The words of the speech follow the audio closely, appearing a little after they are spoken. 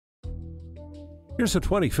Here's a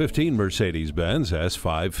 2015 Mercedes-Benz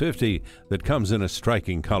S550 that comes in a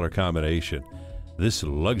striking color combination. This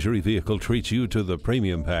luxury vehicle treats you to the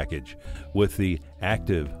premium package with the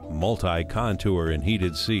active multi-contour and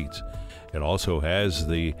heated seats. It also has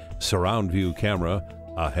the surround view camera,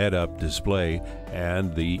 a head-up display,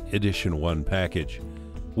 and the Edition 1 package.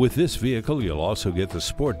 With this vehicle, you'll also get the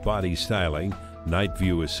sport body styling, night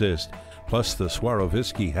view assist, plus the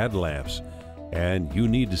Swarovski headlamps. And you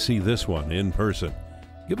need to see this one in person.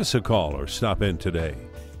 Give us a call or stop in today.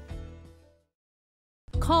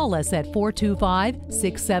 Call us at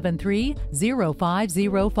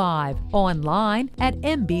 425-673-0505, online at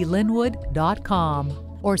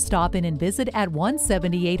mblynnwood.com, or stop in and visit at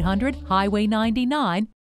 17800 Highway 99,